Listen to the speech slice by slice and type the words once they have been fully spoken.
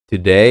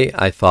Today,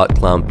 I fought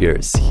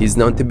ClownPierce. He's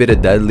known to be the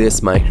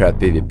deadliest Minecraft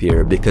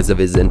PvPer because of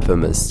his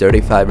infamous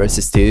 35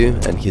 vs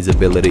 2 and his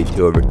ability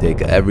to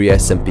overtake every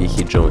SMP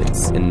he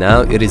joins. And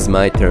now it is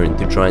my turn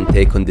to try and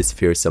take on this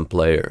fearsome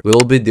player. We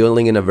will be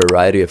dueling in a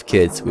variety of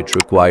kits which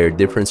require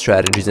different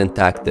strategies and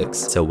tactics,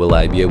 so will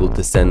I be able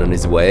to stand on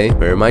his way,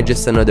 or am I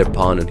just another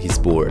pawn on his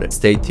board?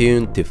 Stay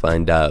tuned to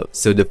find out.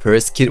 So the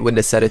first kit we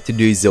decided to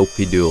do is OP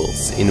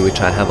duels, in which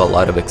I have a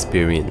lot of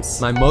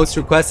experience. My most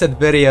requested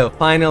video,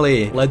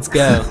 finally, let's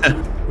go.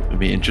 It'll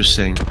be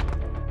interesting.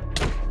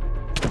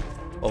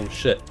 Oh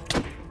shit.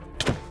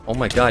 Oh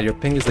my god, your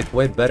ping is like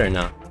way better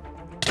now.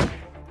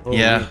 Holy.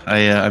 Yeah,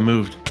 I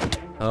moved.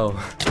 Oh,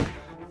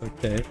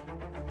 okay.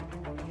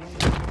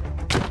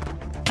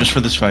 Just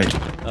for this fight.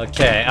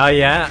 Okay, oh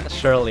yeah,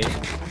 surely.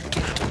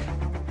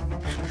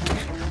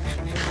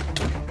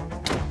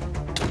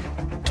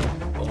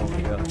 Oh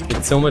my god,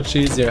 it's so much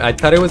easier. I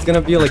thought it was gonna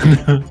be like,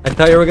 I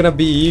thought you were gonna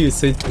be you,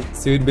 so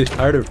it'd be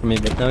harder for me,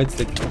 but now it's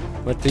like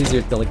much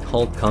easier to like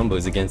hold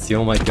combos against you.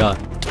 Oh my god.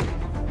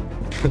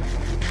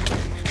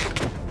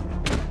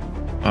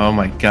 Oh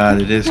my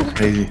god, it is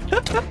crazy.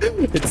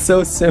 It's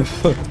so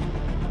simple.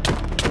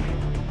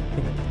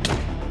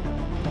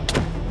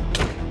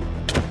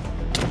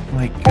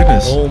 My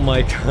goodness. Oh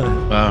my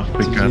god. Wow,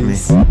 quick got me.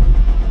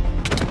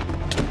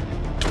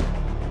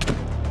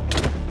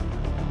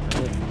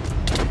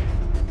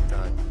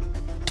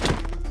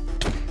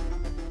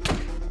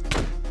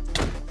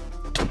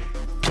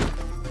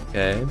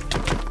 Okay.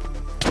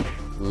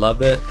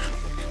 Love it.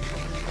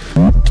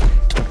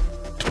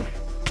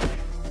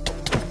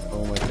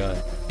 Oh my god.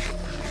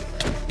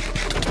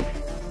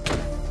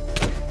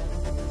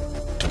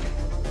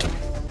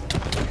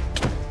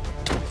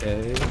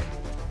 Okay.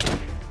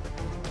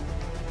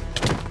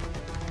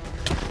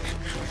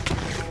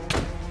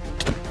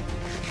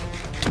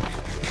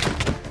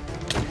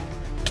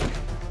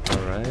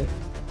 Alright.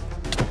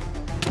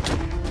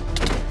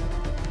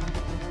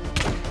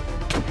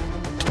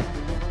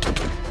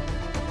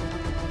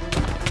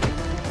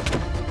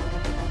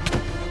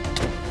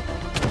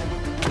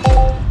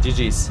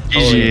 GG's.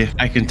 GG,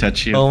 I can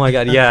touch you. Oh my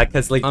god, yeah,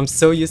 because like I'm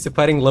so used to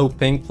fighting low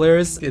ping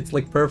players, it's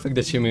like perfect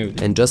that you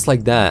moved. And just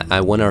like that,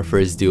 I won our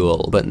first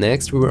duel. But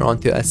next we were on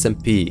to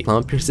SMP,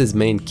 ClownPierce's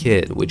main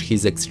kit, which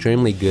he's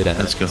extremely good at.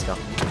 Let's go. Oh,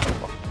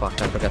 fuck,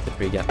 I forgot the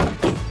pre-gap.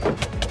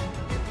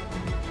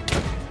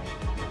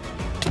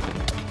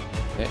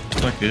 Okay.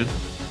 It's not good.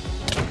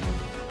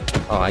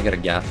 Oh, I got a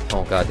gap.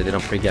 Oh god, they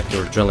didn't pre-gap, they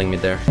were drilling me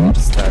there.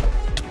 Just that.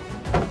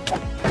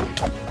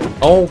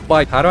 Oh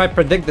my, how do I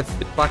predict the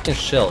fucking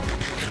shield?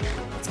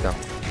 Let's go.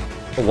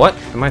 Oh, what?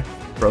 Am I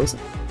frozen?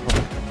 Oh,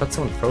 I thought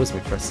someone froze me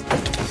first.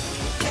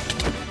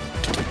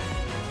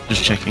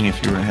 Just checking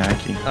if you were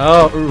hacking.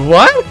 Oh,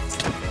 what?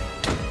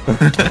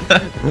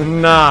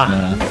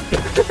 Nah.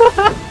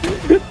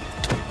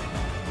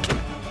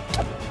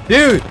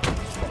 Dude,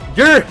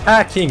 you're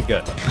hacking.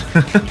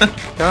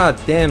 God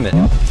damn it.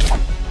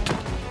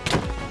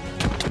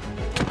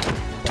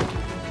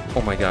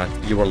 Oh my god,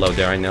 you were low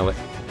there, I know it.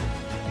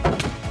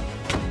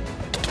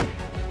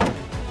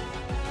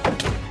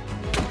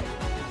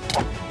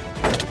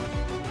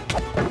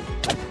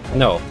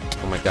 No.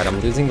 Oh my god,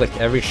 I'm losing like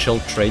every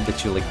shield trade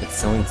that you like, it's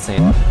so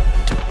insane.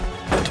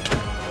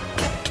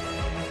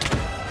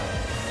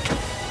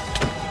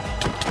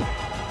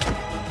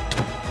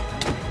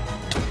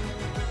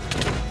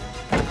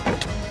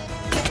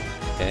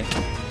 Okay.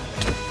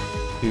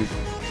 2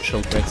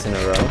 shield breaks in a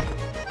row.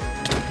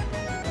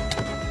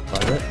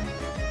 Love it.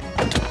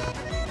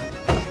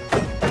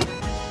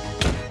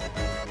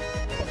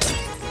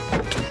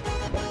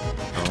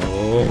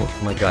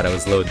 Oh my god, I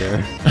was low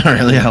there.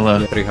 Really? How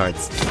low? 3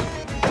 hearts.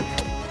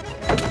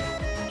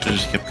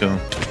 Just kept going.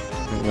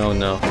 No,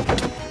 no.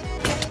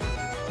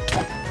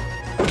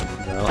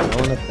 No, I don't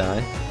want to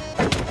die.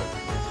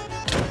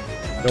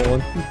 I don't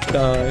want to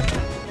die.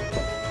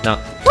 No.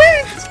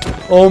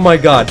 What? Oh my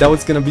god, that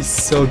was gonna be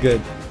so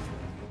good.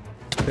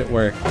 It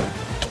worked.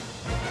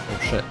 Oh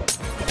shit.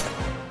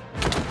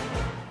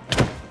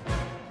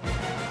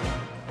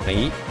 Can I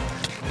eat?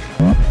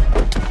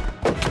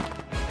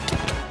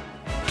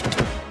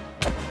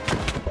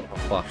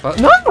 Oh fuck.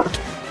 No!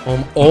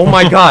 Oh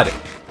my god!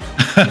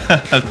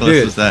 How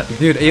close was that?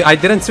 Dude, I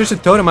didn't switch the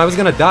totem, I was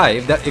gonna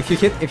die.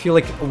 If you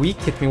like weak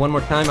hit me one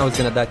more time, I was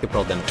gonna die to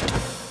pearl damage.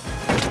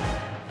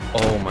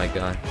 Oh my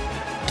god.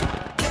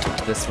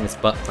 This one is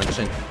butt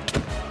punching.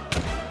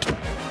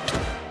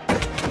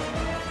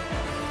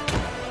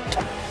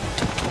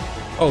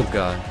 Oh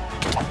god.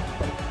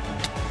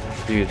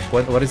 Dude,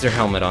 what is your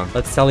helmet on?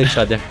 Let's tell each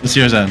other. What's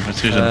yours on?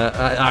 What's yours on?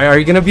 Are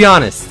you gonna be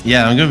honest?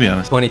 Yeah, I'm gonna be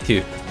honest.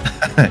 22.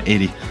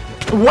 80.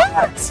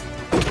 What?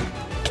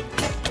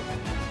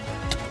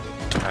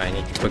 I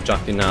need to quick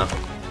drop you now.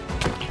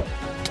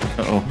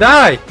 Uh-oh.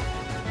 Die!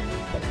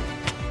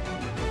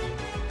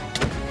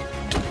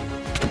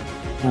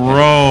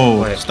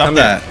 Bro, Wait, stop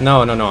that. Here.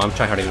 No, I'm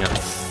tryharding now.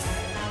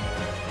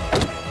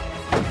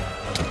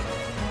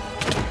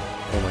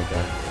 Oh my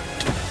god.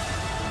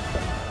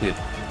 Dude,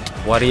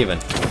 what even?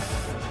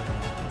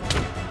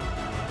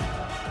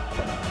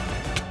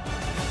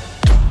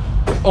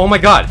 Oh my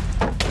god!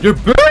 You're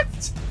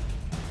burnt!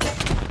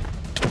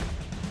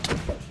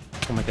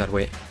 Oh my god,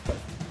 wait.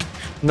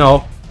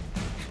 No.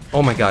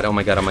 Oh my god, oh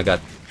my god, oh my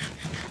god.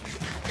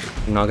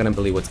 I'm not gonna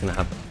believe what's gonna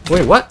happen.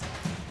 Wait, what?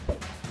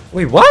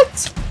 Wait,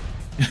 what?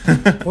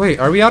 Wait,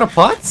 are we out of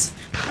pots?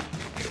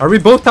 Are we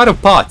both out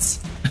of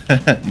pots?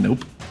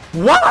 Nope.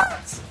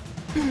 What?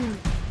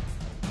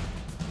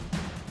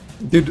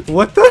 Dude,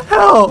 what the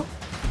hell?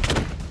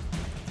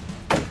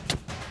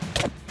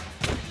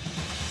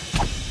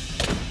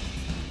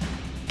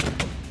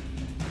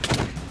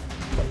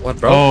 What,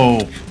 bro? Oh,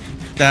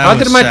 that How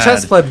was did my sad.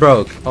 chest plate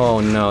broke? Oh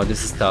no,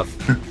 this is tough.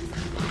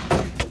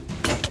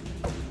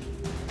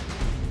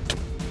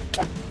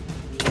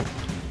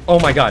 Oh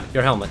my god,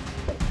 your helmet.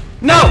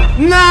 No!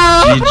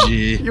 No!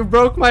 GG. You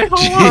broke my whole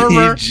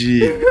armor.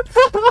 GG.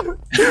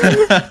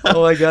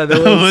 Oh my god,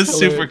 that That was hilarious.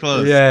 super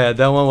close. Yeah,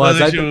 that one was.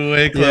 That was actually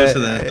way closer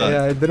than I thought.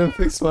 Yeah, I didn't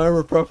fix my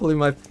armor properly.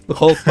 My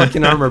whole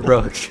fucking armor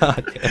broke.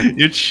 God damn.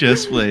 Your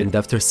chest plate. And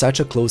after such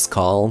a close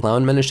call,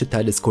 Clown managed to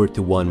tie the score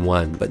to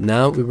 1-1, but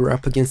now we were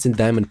up against the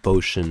Diamond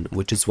Potion,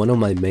 which is one of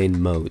my main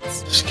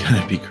modes. It's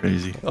gonna be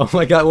crazy. Oh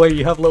my god, wait,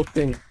 you have low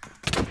ping.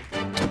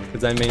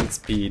 Because I main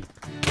speed.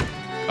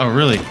 Oh,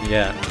 really?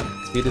 Yeah,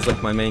 speed is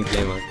like my main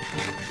game mode.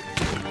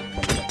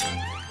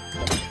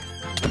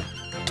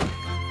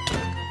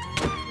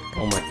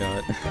 Oh my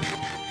god.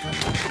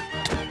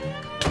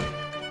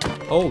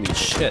 Holy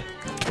shit.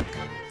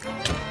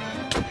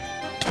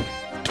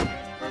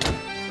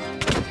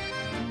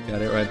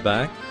 Got it right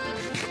back.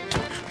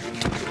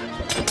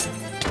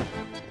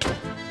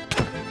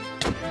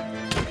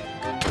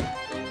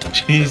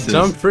 Jesus.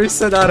 Jump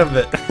preset out of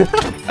it.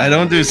 I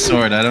don't do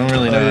sword. I don't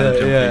really know how to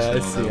jump yeah,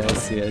 freestyle.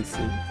 I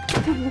see.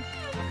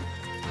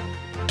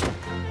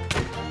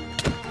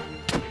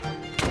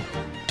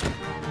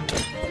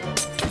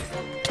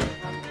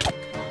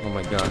 Oh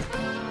my god.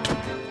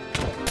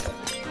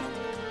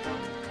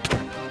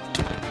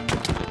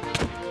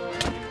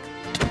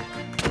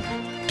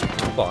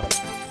 Fuck.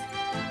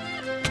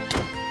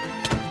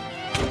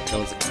 That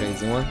was a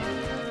crazy one.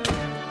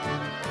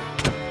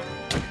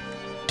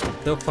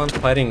 So fun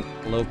fighting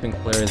low ping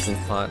players in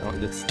pot. Oh,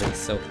 this thing's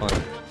so fun.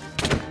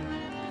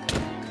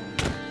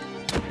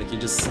 Like you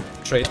just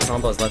trade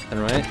combos left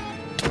and right.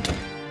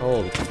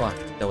 Holy fuck,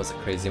 that was a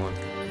crazy one.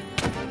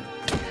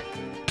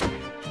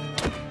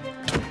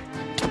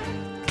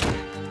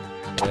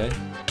 Okay.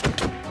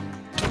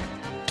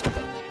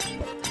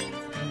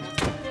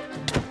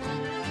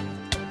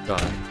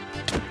 God.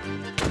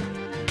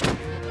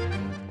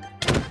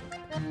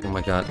 Oh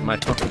my god, my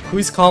phone.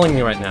 Who's calling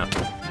me right now?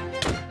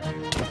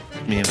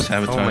 Me, I'm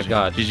sabotaging. Oh my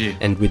god. GG.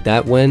 And with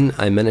that win,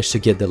 I managed to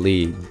get the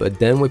lead, but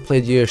then we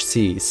played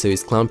URC, so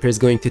is ClownPierce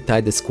going to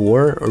tie the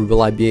score, or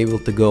will I be able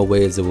to go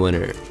away as a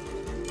winner?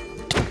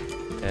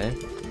 Okay.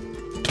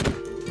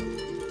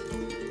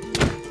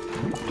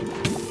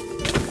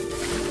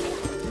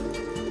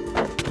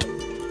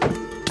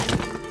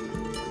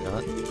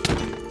 God.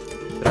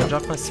 Did I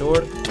drop my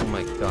sword? Oh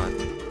my god.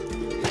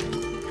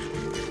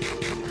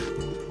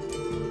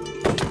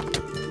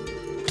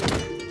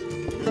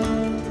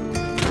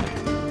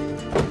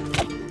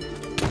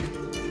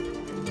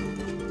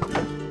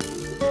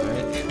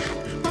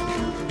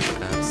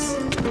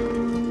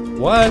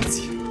 What?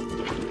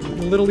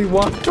 You literally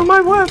walked through my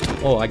web.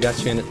 Oh, I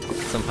got you in it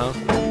somehow.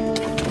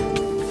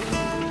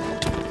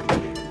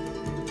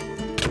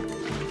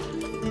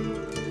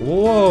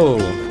 Whoa!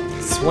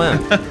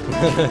 Swam.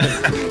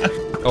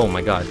 Oh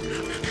my god.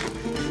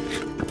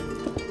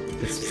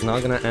 This is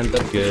not gonna end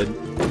up good.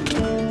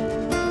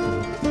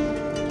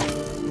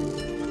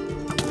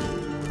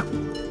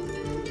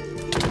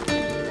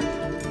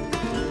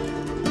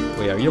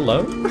 Wait, are you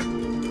low?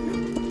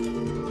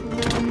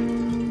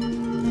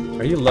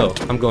 Are you low?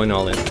 I'm going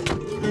all in.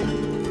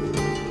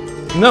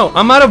 No,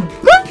 I'm out of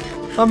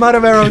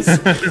arrows.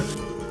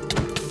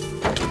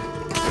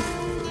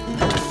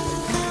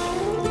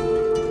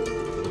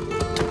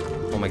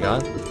 Oh my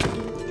god.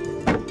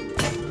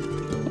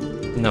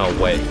 No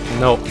way.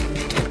 No.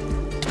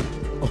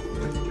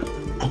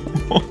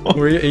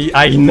 Were you,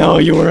 I know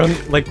you were on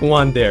like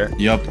one there.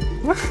 Yup.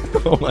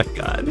 Oh my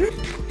god.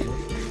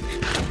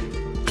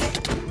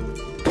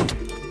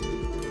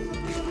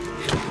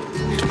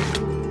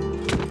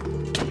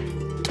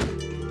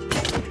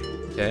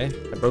 Okay,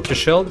 I broke your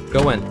shield.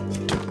 Go in.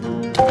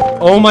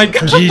 Oh my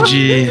god.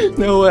 GG.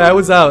 No way, I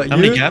was out. How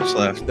many gaps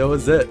left? That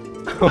was it.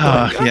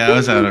 Oh, yeah, I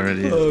was out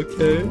already.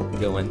 Okay.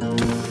 Go in.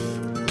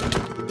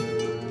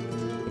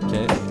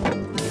 Okay.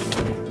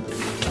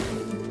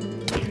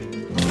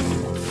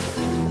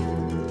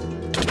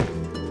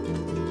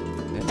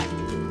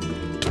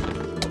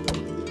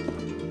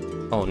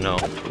 Oh no.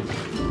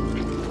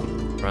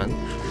 Run.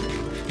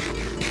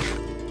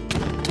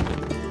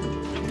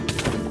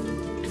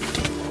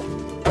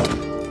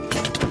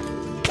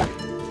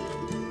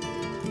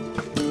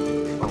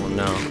 Oh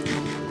no.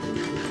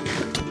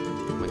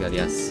 Oh my god,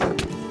 yes.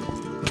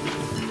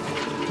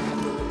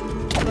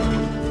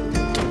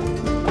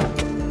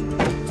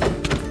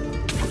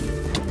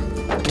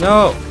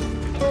 No!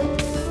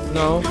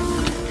 No.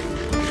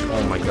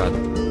 Oh my god.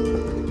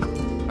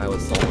 I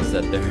was almost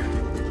dead there.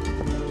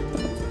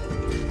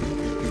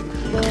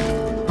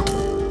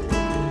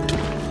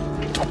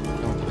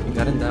 Oh, you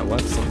got in that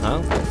web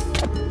somehow?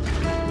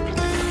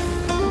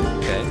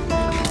 Okay.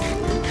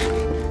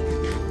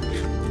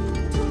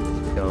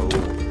 Go.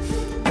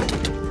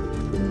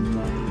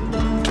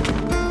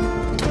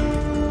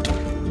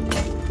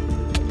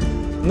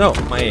 No,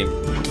 my aim.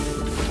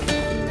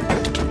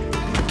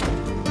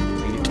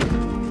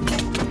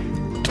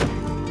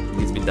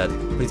 Please be dead.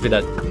 Please be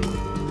dead.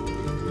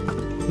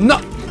 No!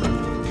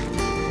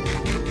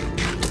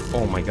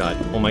 Oh my god.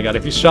 Oh my god.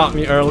 If you shot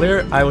me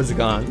earlier, I was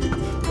gone.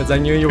 Because I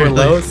knew you were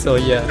low, so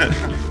yeah.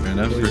 Fair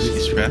enough.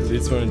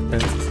 These were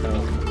intense as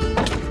hell.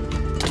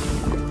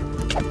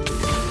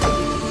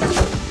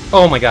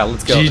 Oh my god,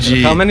 let's go.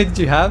 GG. How many did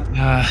you have?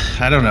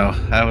 I don't know.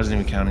 I wasn't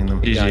even counting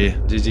them.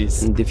 GG.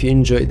 GG's. And if you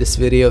enjoyed this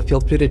video, feel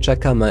free to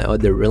check out my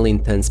other really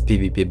intense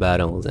PvP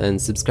battles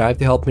and subscribe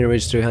to help me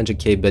reach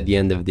 300k by the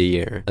end of the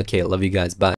year. Okay, love you guys, bye.